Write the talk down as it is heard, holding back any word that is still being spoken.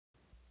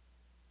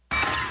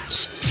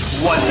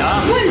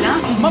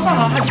Walang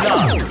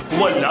makahahadlang.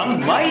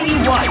 Walang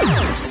maiiwan.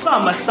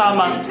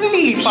 Sama-samang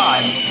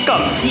lilipan.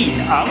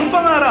 Kamtin ang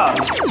pangarap.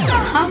 Sa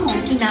hamong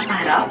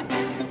kinakaharap,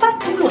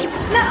 patuloy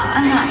na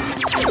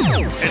aangat.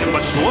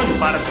 Edukasyon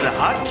para sa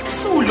lahat.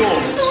 Sulong.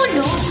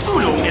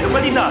 Sulong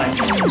edukalidad.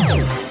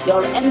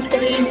 You're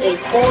entering a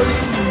whole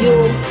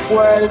new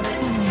world,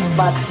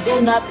 but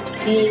do not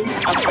be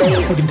afraid.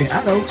 Magandang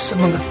araw sa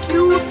mga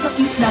cute na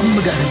cute naming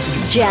mag-aaral sa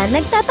gilid. Diyan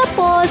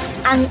nagtatapos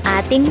ang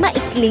ating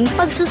maikling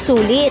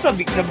pagsusulit.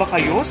 Sabik na ba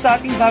kayo sa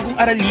ating bagong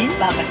aralin?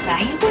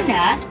 Babasahin ko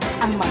na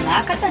ang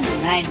mga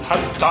katanungan.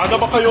 Handa na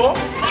ba kayo?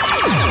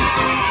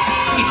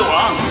 Ito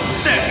ang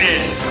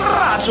Tepin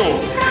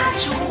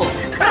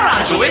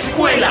Radyo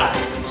Eskwela.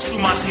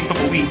 Sumasing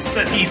papawid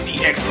sa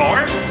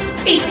DCXR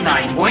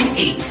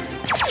 89.8.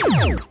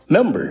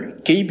 Member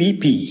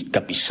KBP,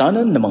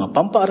 kapisanan ng mga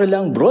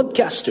pampaaralang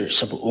broadcaster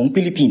sa buong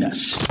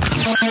Pilipinas.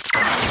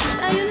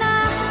 Tayo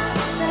na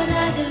sa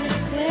Radyo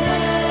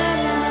Eskwela.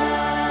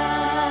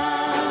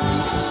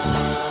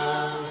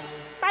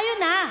 Tayo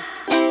na!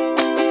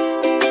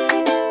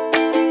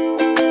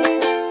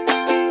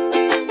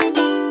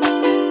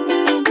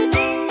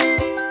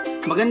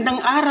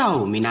 Magandang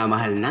araw,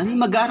 minamahal naming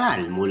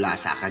mag-aaral mula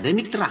sa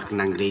academic track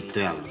ng grade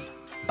 12.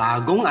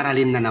 Bagong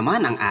aralin na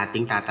naman ang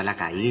ating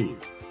tatalakayin.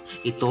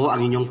 Ito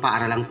ang inyong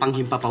paaralang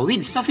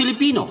panghimpapawid sa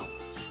Filipino.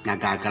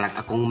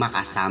 Nagagalak akong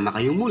makasama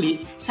kayong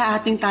muli sa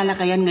ating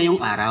talakayan ngayong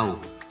araw.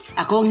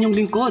 Ako ang inyong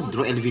lingkod,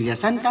 Roel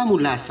Villasanta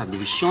mula sa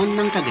Divisyon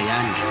ng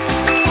Cagayan.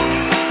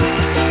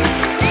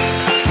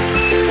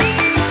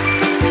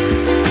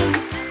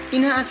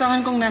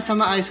 Inaasahan kong nasa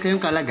maayos kayong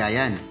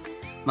kalagayan.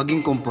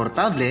 Maging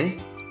komportable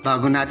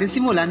bago natin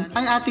simulan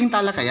ang ating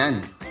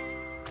talakayan.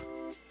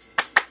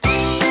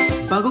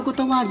 Bago ko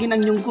tawagin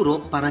ang inyong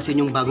guro para sa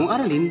inyong bagong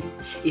aralin,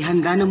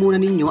 ihanda na muna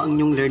ninyo ang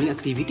inyong learning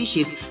activity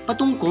sheet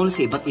patungkol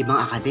sa iba't ibang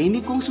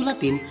akademikong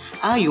sulatin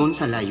ayon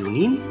sa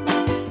layunin,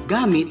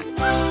 gamit,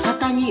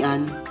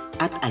 katangian,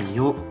 at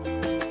anyo.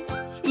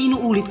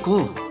 Inuulit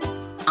ko,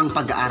 ang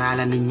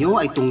pag-aaralan ninyo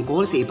ay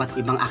tungkol sa iba't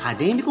ibang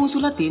akademikong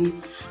sulatin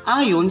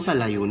ayon sa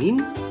layunin,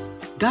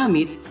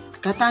 gamit,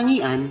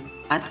 katangian,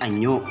 at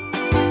anyo.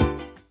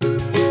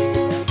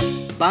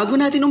 Bago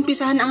natin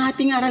umpisahan ang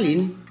ating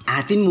aralin,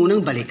 atin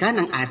munang balikan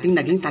ang ating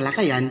naging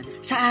talakayan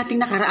sa ating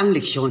nakaraang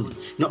leksyon.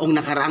 Noong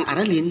nakaraang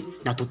aralin,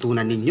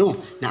 natutunan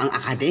ninyo na ang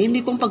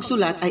akademikong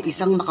pagsulat ay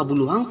isang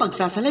makabuluhang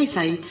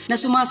pagsasalaysay na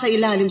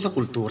sumasailalim sa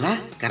kultura,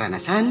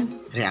 karanasan,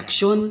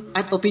 reaksyon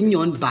at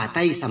opinyon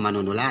batay sa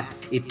manunulat.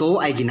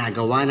 Ito ay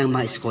ginagawa ng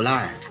mga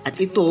eskolar at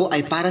ito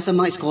ay para sa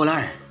mga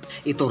eskolar.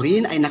 Ito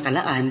rin ay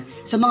nakalaan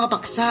sa mga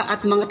paksa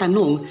at mga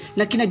tanong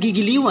na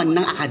kinagigiliwan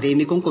ng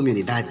akademikong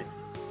komunidad.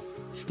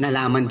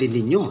 Nalaman din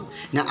ninyo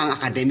na ang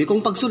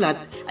akademikong pagsulat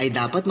ay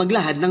dapat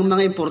maglahad ng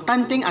mga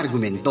importanteng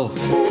argumento.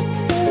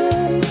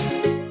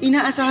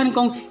 Inaasahan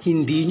kong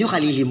hindi nyo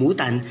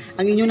kalilimutan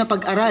ang inyong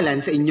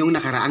napag-aralan sa inyong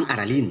nakaraang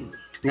aralin.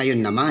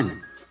 Ngayon naman,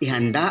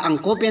 ihanda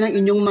ang kopya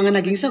ng inyong mga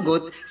naging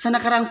sagot sa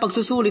nakaraang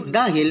pagsusulit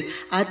dahil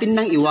atin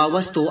nang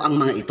iwawasto ang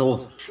mga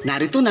ito.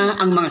 Narito na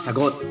ang mga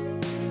sagot.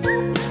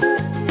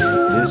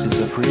 This is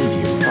a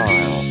preview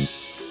file.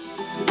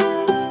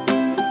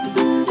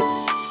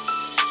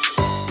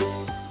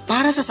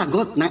 Para sa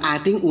sagot ng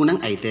ating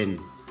unang item,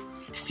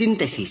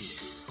 synthesis.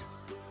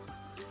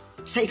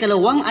 Sa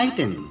ikalawang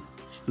item,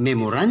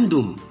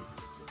 memorandum.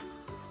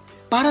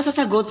 Para sa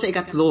sagot sa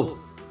ikatlo,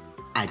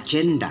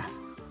 agenda.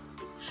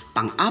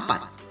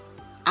 Pang-apat,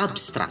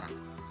 abstract.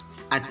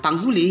 At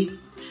panghuli,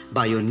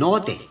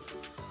 bayonote.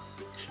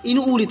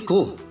 Inuulit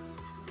ko,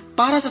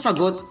 para sa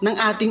sagot ng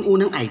ating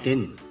unang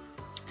item,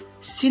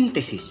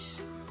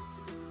 synthesis.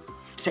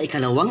 Sa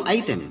ikalawang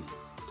item,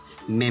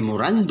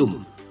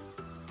 memorandum.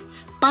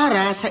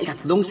 Para sa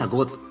ikatlong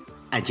sagot,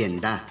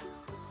 agenda.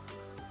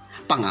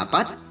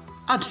 Pang-apat,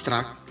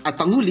 abstract. At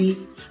panghuli,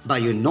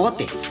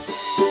 bayonote.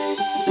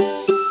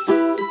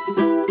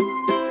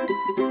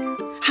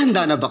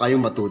 Handa na ba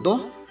kayong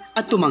matuto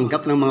at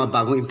tumanggap ng mga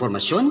bagong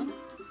impormasyon?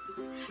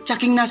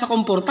 Tsaking nasa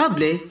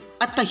komportable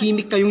at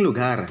tahimik kayong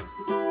lugar.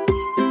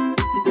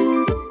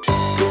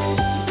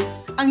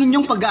 Ang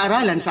inyong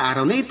pag-aaralan sa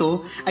araw na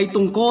ito ay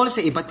tungkol sa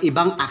iba't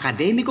ibang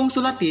akademikong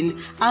sulatin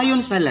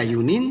ayon sa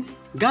layunin,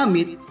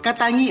 gamit,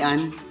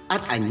 katangian,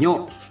 at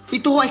anyo.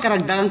 Ito ay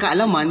karagdagang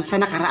kaalaman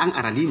sa nakaraang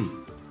aralin.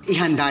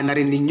 Ihanda na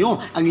rin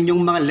ninyo ang inyong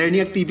mga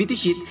learning activity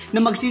sheet na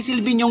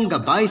magsisilbi niyong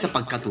gabay sa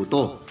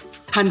pagkatuto.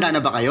 Handa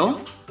na ba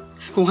kayo?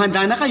 Kung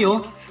handa na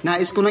kayo,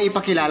 nais ko nang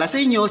ipakilala sa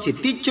inyo si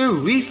Teacher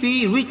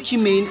Richie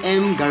Main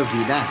M.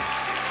 Garvida.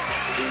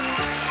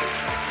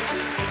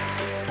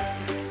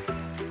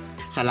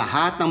 Sa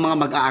lahat ng mga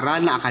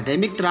mag-aaral na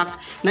academic track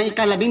ng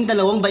ikalabing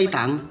dalawang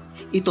baitang,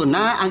 ito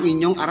na ang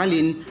inyong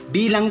aralin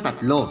bilang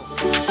 3.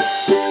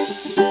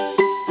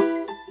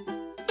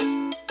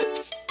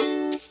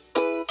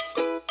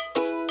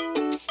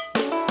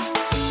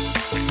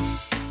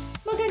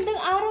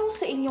 Magandang araw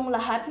sa inyong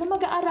lahat na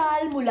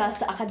mag-aaral mula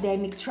sa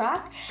academic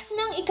track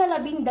ng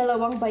ikalabing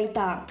dalawang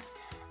baitang.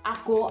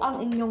 Ako ang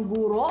inyong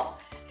guro,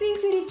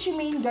 Richie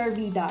Main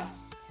Garvida.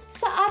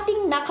 Sa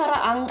ating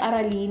nakaraang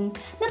aralin,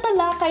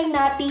 natalakay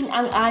natin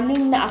ang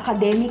 6 na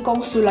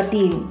akademikong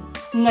sulatin.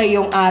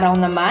 Ngayong araw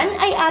naman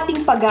ay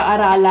ating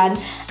pag-aaralan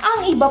ang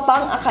iba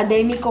pang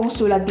akademikong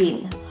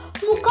sulatin.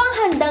 Mukhang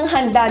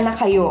handang-handa na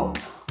kayo.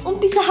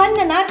 Umpisahan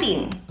na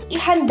natin.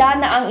 Ihanda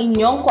na ang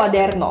inyong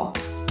kwaderno.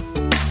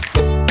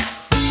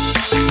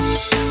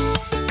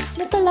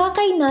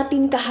 Natalakay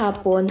natin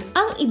kahapon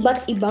ang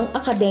iba't ibang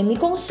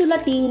akademikong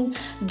sulatin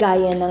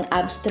gaya ng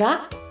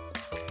abstract,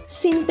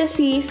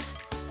 synthesis,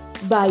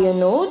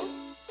 bio-note,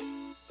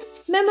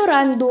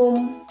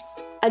 memorandum,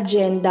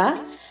 agenda,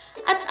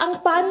 at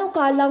ang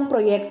panukalang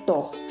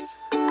proyekto.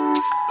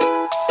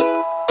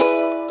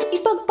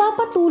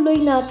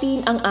 Ipagpapatuloy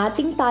natin ang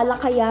ating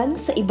talakayan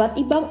sa iba't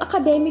ibang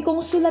akademikong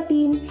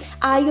sulatin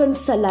ayon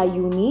sa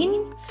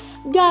Layunin,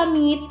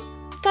 Gamit,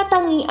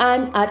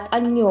 Katangian at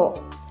Anyo.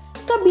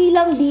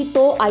 Kabilang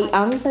dito ay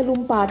ang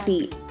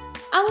talumpati.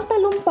 Ang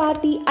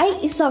talumpati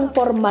ay isang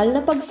formal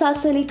na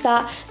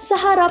pagsasalita sa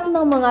harap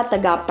ng mga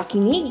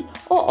tagapakinig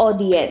o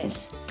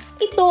audience.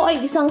 Ito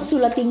ay isang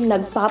sulating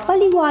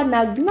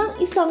nagpapaliwanag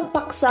ng isang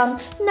paksang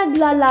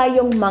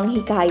naglalayong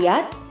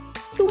manghikayat,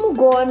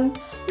 tumugon,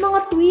 mga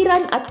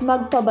tuwiran at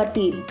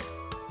magpabatid.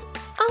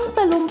 Ang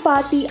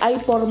talumpati ay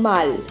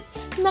formal,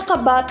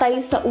 nakabatay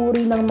sa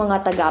uri ng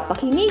mga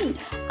tagapakinig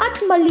at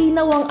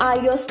malinaw ang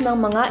ayos ng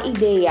mga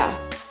ideya.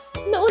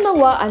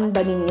 Naunawaan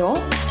ba ninyo?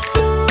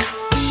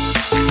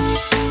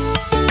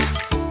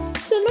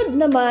 Sunod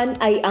naman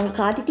ay ang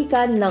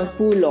katitikan ng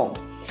pulong.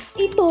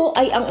 Ito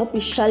ay ang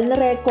opisyal na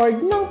record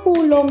ng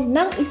pulong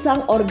ng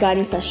isang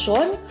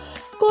organisasyon,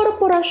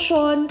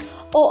 korporasyon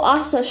o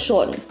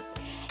asosasyon.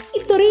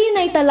 Ito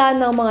rin ay tala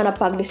ng mga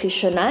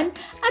napagdesisyonan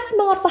at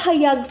mga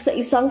pahayag sa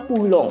isang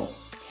pulong.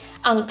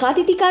 Ang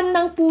katitikan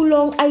ng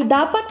pulong ay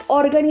dapat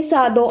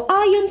organisado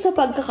ayon sa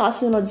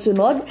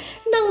pagkakasunod-sunod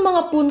ng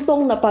mga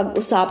puntong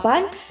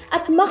napag-usapan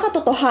at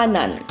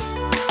makatotohanan.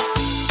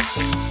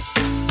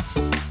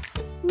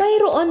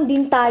 Mayroon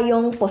din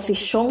tayong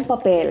posisyong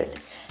papel.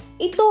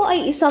 Ito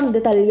ay isang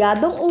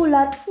detalyadong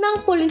ulat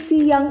ng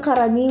polisiyang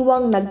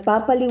karaniwang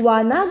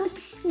nagpapaliwanag,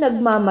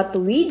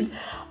 nagmamatuwid,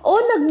 o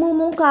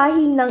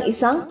nagmumungkahi ng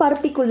isang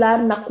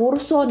partikular na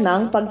kurso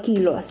ng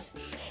pagkilos.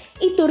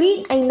 Ito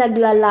rin ay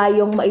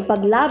naglalayong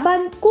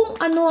maipaglaban kung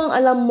ano ang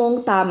alam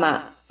mong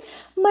tama.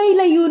 May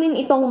layunin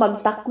itong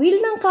magtakwil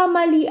ng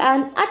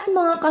kamalian at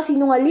mga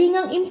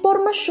kasinungalingang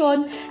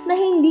impormasyon na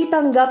hindi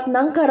tanggap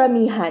ng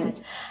karamihan.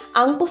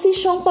 Ang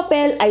posisyong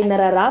papel ay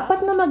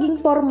nararapat na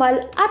maging formal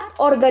at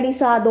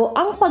organisado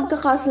ang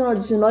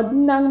pagkakasunod-sunod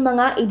ng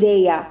mga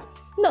ideya.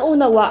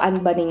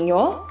 Naunawaan ba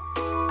ninyo?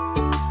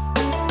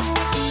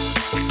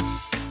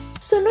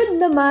 Sunod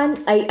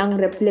naman ay ang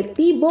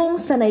reflektibong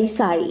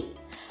sanaysay.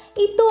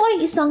 Ito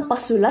ay isang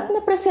pasulat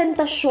na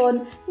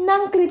presentasyon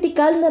ng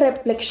kritikal na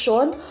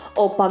refleksyon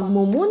o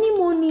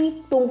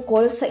pagmumuni-muni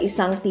tungkol sa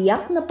isang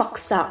tiyak na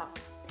paksa.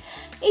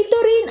 Ito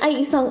rin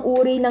ay isang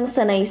uri ng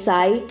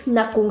sanaysay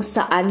na kung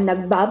saan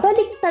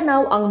nagbabalik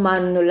tanaw ang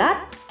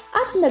manunulat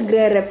at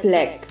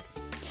nagre-reflect.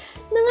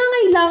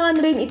 Nangangailangan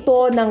rin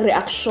ito ng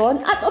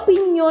reaksyon at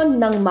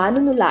opinyon ng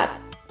manunulat.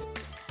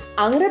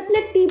 Ang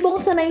reflektibong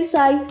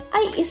sanaysay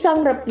ay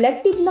isang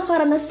reflective na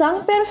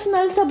karanasang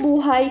personal sa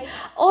buhay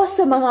o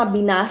sa mga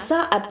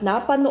binasa at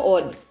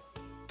napanood.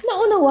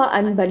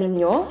 Naunawaan ba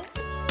ninyo?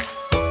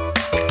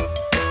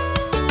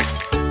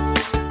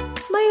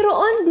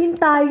 Mayroon din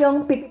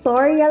tayong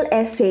pictorial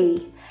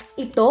essay.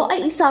 Ito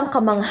ay isang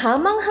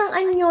kamanghamanghang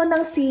anyo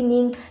ng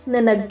sining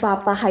na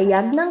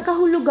nagpapahayag ng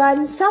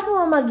kahulugan sa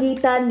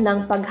pamamagitan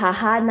ng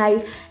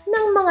paghahanay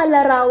ng mga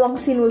larawang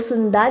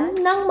sinusundan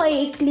ng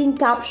maiikling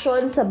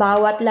caption sa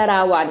bawat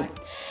larawan.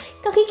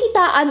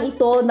 Kakikitaan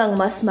ito ng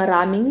mas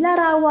maraming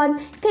larawan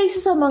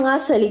kaysa sa mga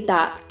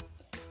salita.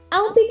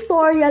 Ang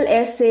pictorial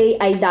essay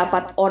ay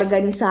dapat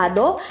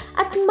organisado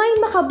at may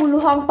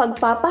makabuluhang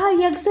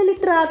pagpapahayag sa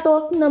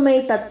litrato na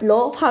may 3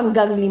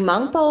 hanggang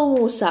 5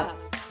 pangungusap.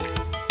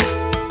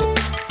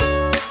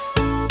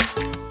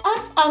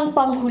 At ang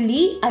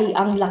panghuli ay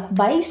ang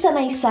lakbay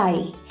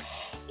sanaysay.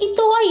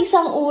 Ito ay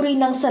isang uri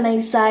ng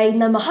sanaysay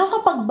na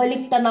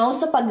makakapagbalik tanaw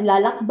sa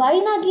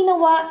paglalakbay na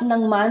ginawa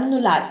ng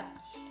manunulat.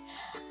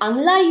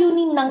 Ang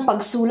layunin ng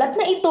pagsulat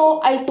na ito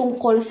ay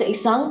tungkol sa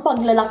isang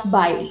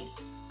paglalakbay.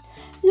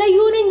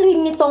 Layunin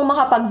rin nitong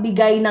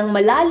makapagbigay ng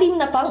malalim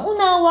na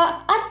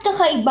pangunawa at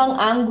kakaibang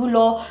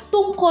anggulo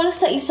tungkol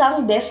sa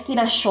isang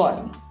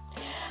destinasyon.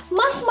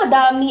 Mas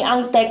madami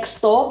ang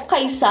teksto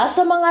kaysa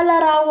sa mga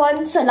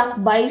larawan sa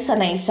lakbay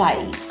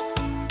sanaysay.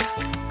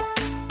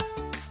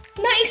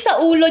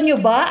 Naisaulo nyo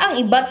ba ang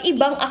iba't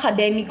ibang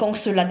akademikong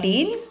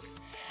sulatin?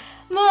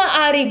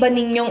 Maaari ba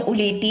ninyong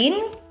ulitin?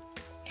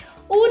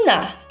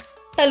 Una,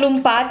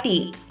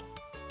 talumpati.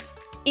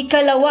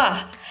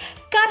 Ikalawa,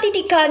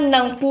 katitikan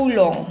ng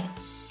pulong.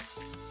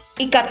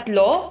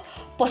 Ikatlo,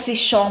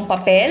 posisyong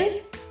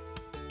papel.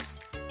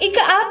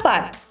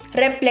 Ikaapat,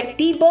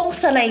 reflektibong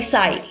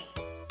sanaysay.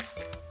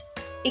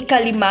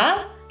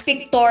 Ikalima,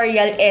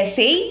 pictorial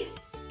essay.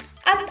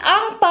 At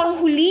ang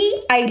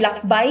panghuli ay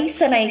lakbay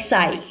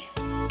sanaysay.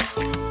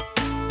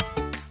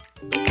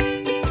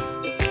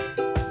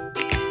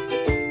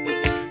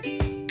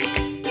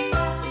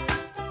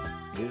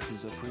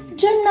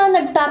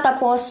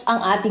 nagtatapos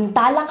ang ating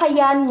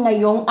talakayan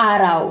ngayong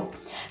araw.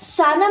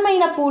 Sana may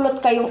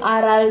napulot kayong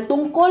aral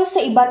tungkol sa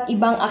iba't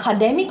ibang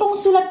akademikong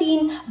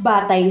sulatin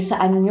batay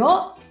sa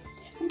Anyo,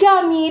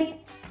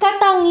 Gamit,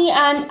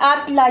 Katangian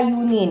at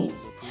Layunin.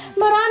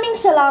 Maraming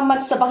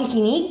salamat sa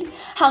pakikinig.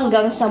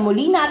 Hanggang sa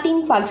muli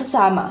nating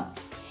pagsasama.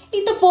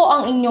 Ito po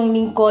ang inyong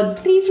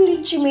lingkod,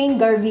 Richmaine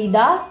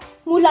Garvida,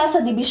 mula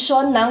sa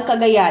Dibisyon ng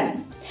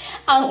Cagayan.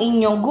 Ang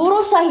inyong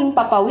guro sa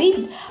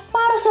Himpapawid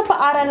para sa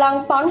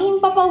paaralang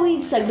Panghimpapawid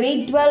sa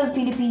Grade 12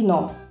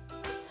 Filipino.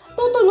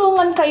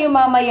 Tutulungan kayo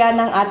mamaya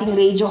ng ating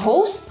radio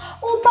host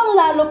upang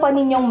lalo pa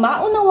ninyong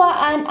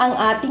maunawaan ang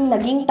ating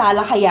naging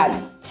talakayan.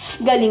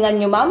 Galingan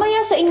nyo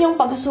mamaya sa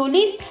inyong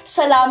pagsusulit.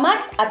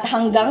 Salamat at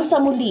hanggang sa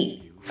muli.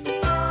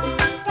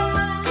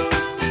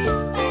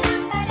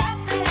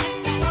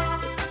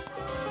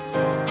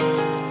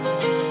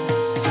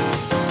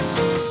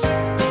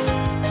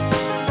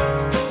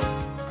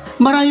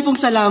 Marami pong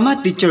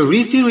salamat, Teacher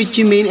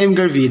Richmaine M.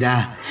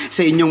 Garvida,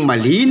 sa inyong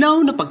malinaw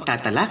na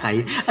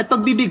pagtatalakay at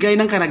pagbibigay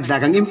ng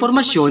karagdagang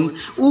impormasyon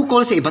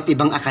ukol sa iba't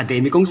ibang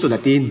akademikong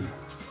sulatin.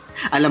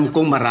 Alam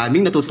kong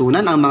maraming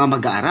natutunan ang mga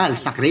mag-aaral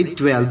sa grade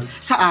 12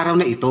 sa araw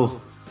na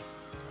ito.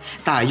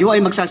 Tayo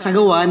ay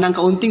magsasagawa ng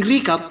kaunting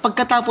recap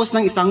pagkatapos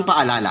ng isang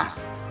paalala.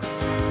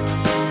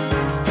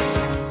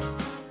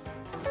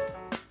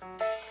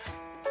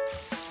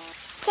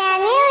 Can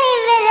you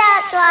live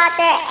without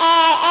water,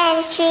 air,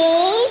 and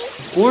trees?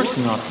 Of course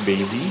not,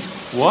 baby.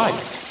 Why?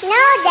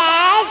 No,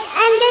 Dad.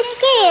 I'm just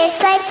curious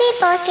why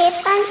people keep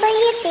on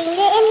polluting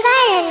the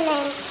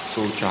environment.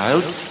 So,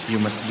 child, you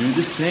must do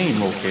the same,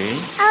 okay?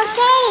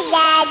 Okay,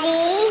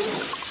 Daddy.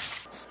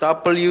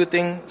 Stop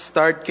polluting,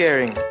 start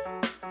caring.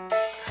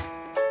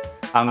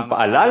 Ang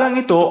paalalang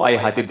ito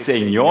ay hatid sa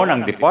inyo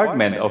ng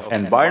Department of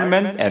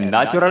Environment and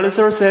Natural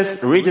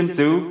Resources Region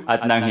 2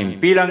 at ng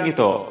himpilang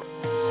ito.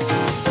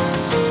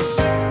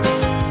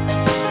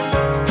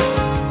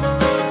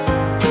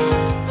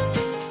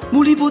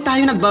 Muli po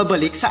tayo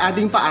nagbabalik sa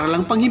ating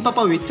paaralang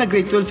Panghimpapawid sa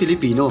Grade 12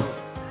 Filipino.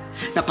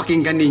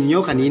 Napakinggan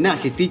ninyo kanina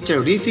si Teacher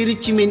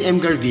Richmaine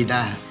M.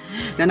 Garvida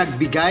na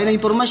nagbigay ng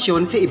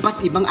impormasyon sa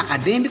iba't ibang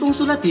akademikong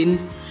sulatin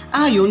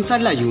ayon sa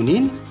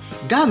Layunin,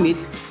 Gamit,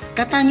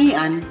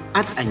 Katangian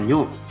at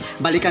Anyo.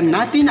 Balikan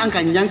natin ang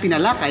kanyang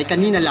tinalakay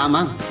kanina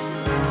lamang.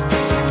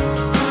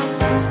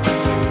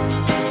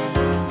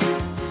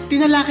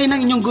 Tinalakay ng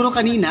inyong guro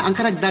kanina ang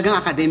karagdagang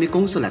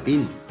akademikong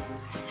sulatin.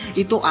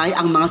 Ito ay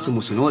ang mga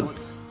sumusunod: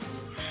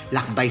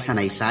 lakbay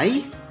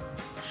sanaysay,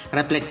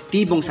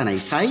 reflektibong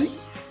sanaysay,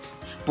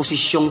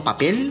 posisyong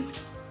papel,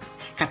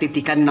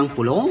 katitikan ng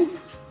pulong,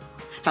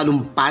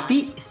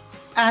 talumpati,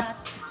 at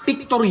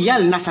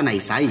piktoryal na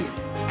sanaysay.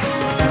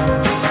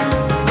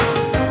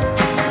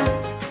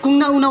 Kung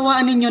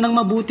naunawaan ninyo ng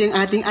mabuti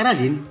ang ating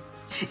aralin,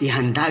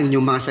 ihanda ang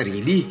inyong mga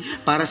sarili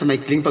para sa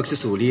maikling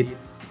pagsusulit.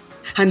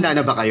 Handa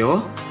na ba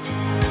kayo?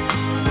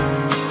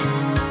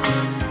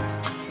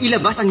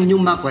 Ilabas ang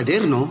inyong mga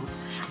kwaderno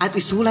at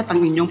isulat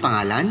ang inyong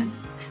pangalan,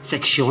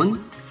 seksyon,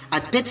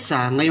 at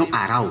petsa ngayong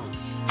araw.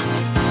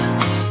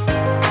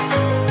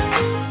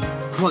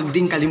 Huwag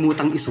ding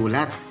kalimutang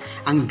isulat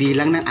ang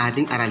bilang ng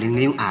ating aralin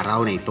ngayong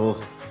araw na ito.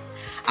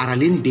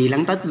 Aralin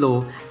bilang 3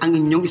 ang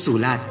inyong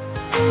isulat.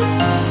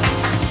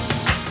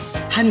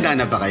 Handa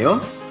na ba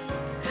kayo?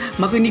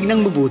 Makinig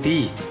ng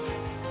mabuti.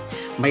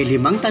 May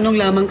 5 tanong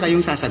lamang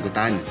kayong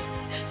sasagutan.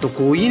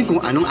 Tukuyin kung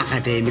anong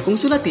akademikong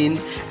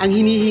sulatin ang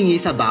hinihingi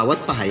sa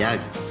bawat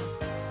pahayag.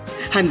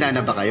 Handa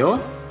na ba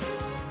kayo?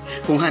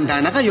 Kung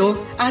handa na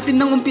kayo, atin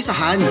nang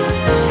umpisahan.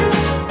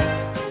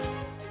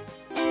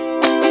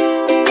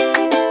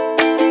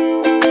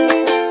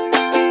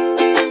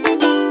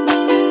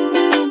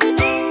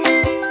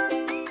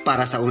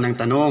 Para sa unang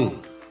tanong,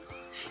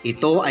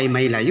 ito ay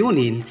may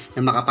layunin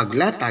na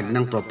makapaglatag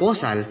ng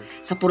proposal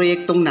sa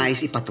proyektong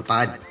nais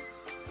ipatupad.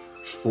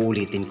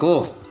 Uulitin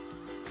ko.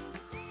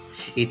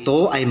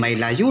 Ito ay may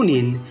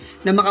layunin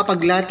na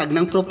makapaglatag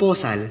ng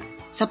proposal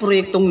sa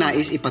proyektong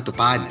nais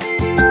ipatupad.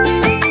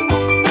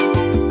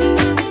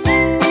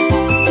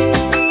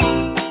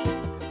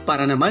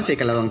 Para naman sa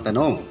ikalawang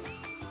tanong,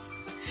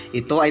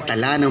 ito ay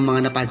tala ng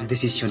mga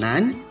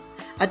napagdesisyonan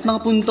at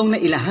mga puntong na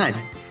ilahad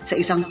sa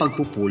isang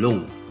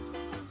pagpupulong.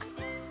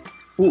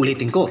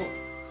 Uulitin ko.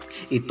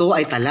 Ito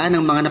ay tala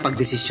ng mga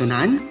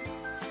napagdesisyonan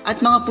at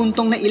mga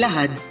puntong na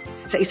ilahad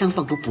sa isang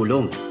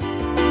pagpupulong.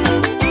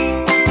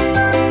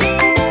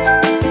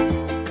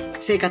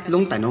 Sa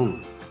ikatlong tanong,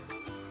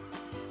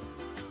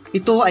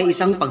 ito ay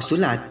isang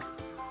pagsulat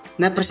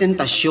na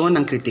presentasyon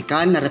ng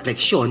kritikal na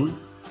refleksyon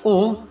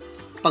o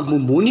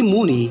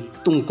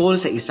pagmumuni-muni tungkol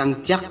sa isang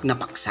tiyak na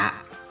paksa.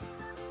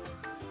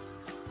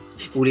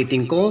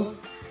 Ulitin ko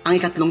ang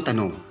ikatlong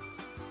tanong.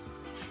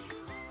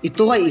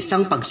 Ito ay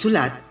isang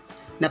pagsulat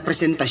na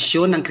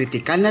presentasyon ng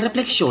kritikal na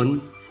refleksyon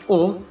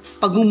o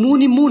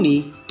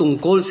pagmumuni-muni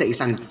tungkol sa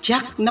isang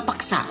tiyak na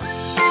paksa.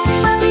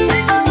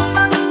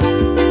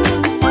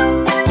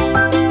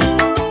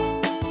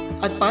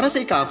 At para sa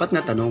ika-4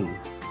 na tanong,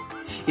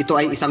 ito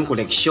ay isang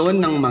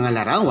koleksyon ng mga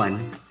larawan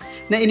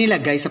na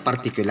inilagay sa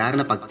partikular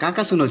na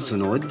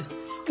pagkakasunod-sunod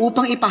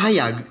upang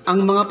ipahayag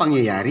ang mga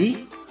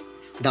pangyayari,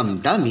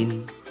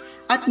 damdamin,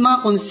 at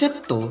mga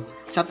konsepto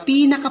sa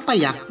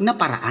pinakapayak na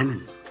paraan.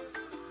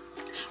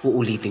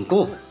 Uulitin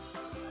ko.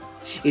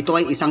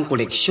 Ito ay isang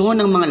koleksyon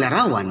ng mga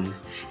larawan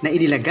na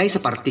inilagay sa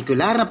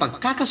partikular na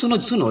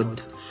pagkakasunod-sunod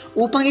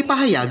upang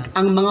ipahayag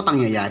ang mga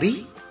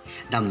pangyayari,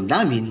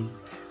 damdamin,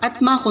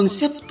 at mga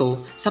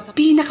konsepto sa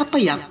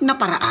pinakapayak na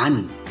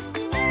paraan.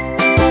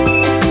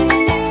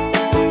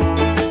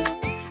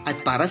 At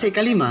para sa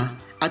ikalima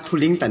at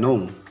huling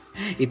tanong,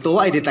 ito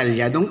ay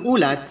detalyadong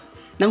ulat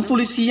ng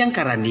pulisiyang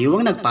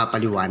karaniwang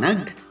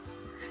nagpapaliwanag,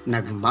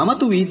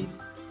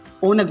 nagmamatuwid,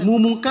 o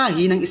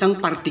nagmumungkahi ng isang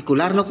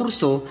partikular na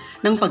kurso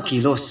ng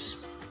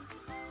pagkilos.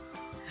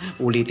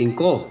 Ulitin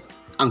ko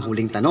ang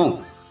huling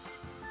tanong.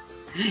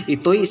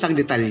 Ito'y isang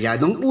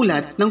detalyadong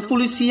ulat ng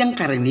pulisiyang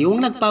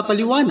karaniwang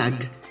nagpapaliwanag,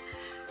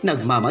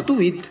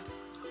 nagmamatuwid,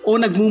 o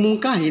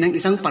nagmumungkahi ng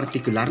isang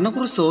partikular na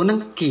kurso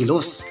ng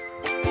kilos.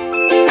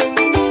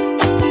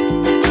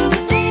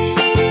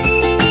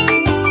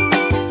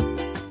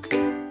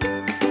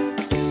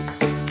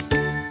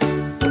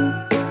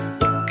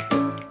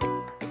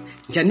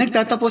 Diyan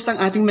nagtatapos ang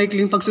ating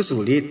maikling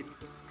pagsusulit.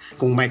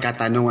 Kung may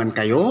katanungan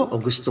kayo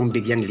o gustong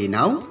bigyang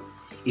linaw,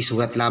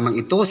 isulat lamang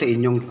ito sa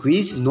inyong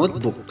quiz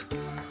notebook.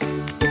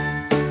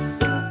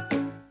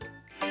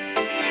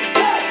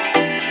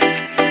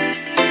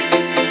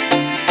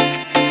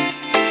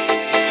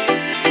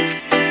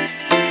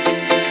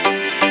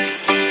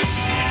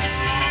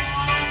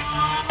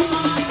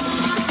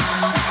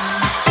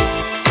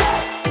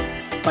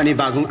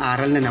 Panibagong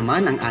aral na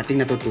naman ang ating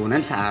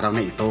natutunan sa araw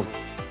na ito.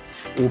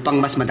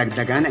 Upang mas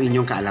madagdagan ang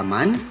inyong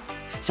kaalaman,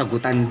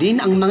 sagutan din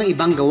ang mga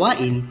ibang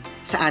gawain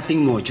sa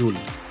ating module.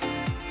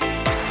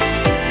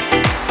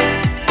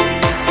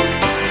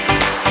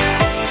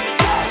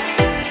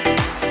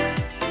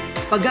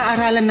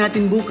 Pag-aaralan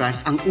natin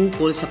bukas ang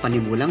ukol sa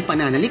panimulang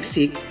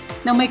pananaliksik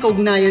na may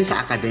kaugnayan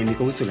sa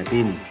Akademikong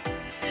sulatin.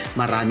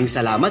 Maraming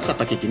salamat sa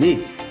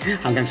pakikinig.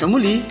 Hanggang sa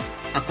muli,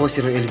 ako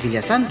si Roel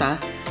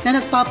Villasanta na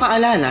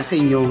nagpapaalala sa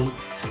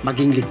inyong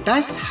maging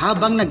ligtas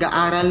habang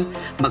nag-aaral,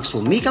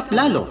 magsumikap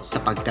lalo sa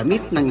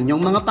pagkamit ng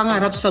inyong mga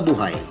pangarap sa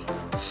buhay.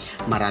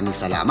 Maraming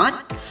salamat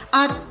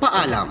at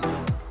paalam!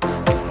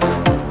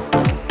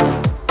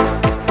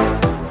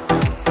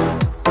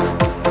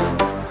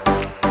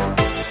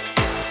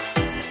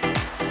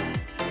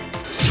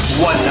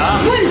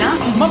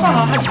 Walang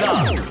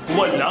makahadlang,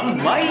 walang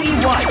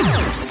maiiwan.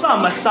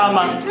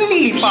 Sama-samang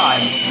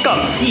lilipad,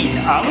 kamtin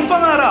ang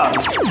pangarap.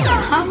 Sa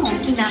hamong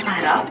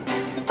kinakaharap,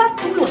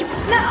 patuloy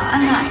na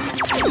aangat.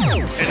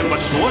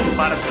 Edukasyon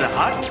para sa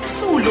lahat,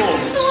 sulong.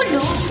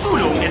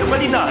 Sulong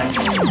edukalidad.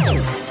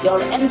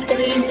 You're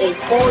entering a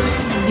whole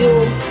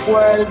new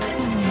world,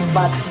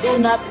 but do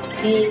not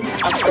be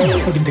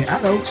afraid. Magandang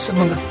araw sa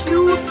mga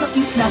cute na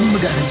cute naming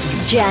mag-aaral sa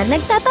gilid. Diyan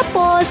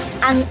nagtatapos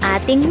ang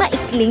ating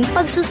maikling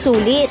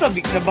pagsusulit.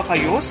 Sabik na ba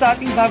kayo sa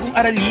ating bagong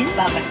aralin?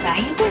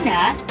 Babasahin ko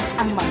na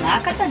ang mga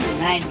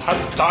katanungan.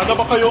 Handa na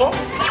ba kayo?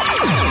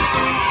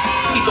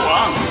 Ito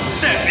ang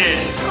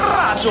Teknik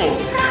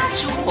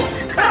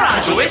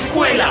Radyo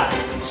Eskwela.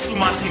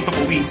 Sumasing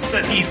papawid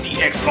sa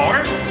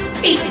DCXR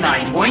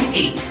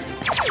 89.8.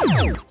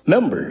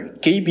 Member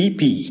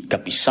KBP,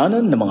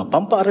 kapisanan ng mga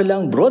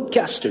pampaaralang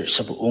broadcaster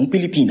sa buong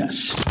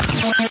Pilipinas.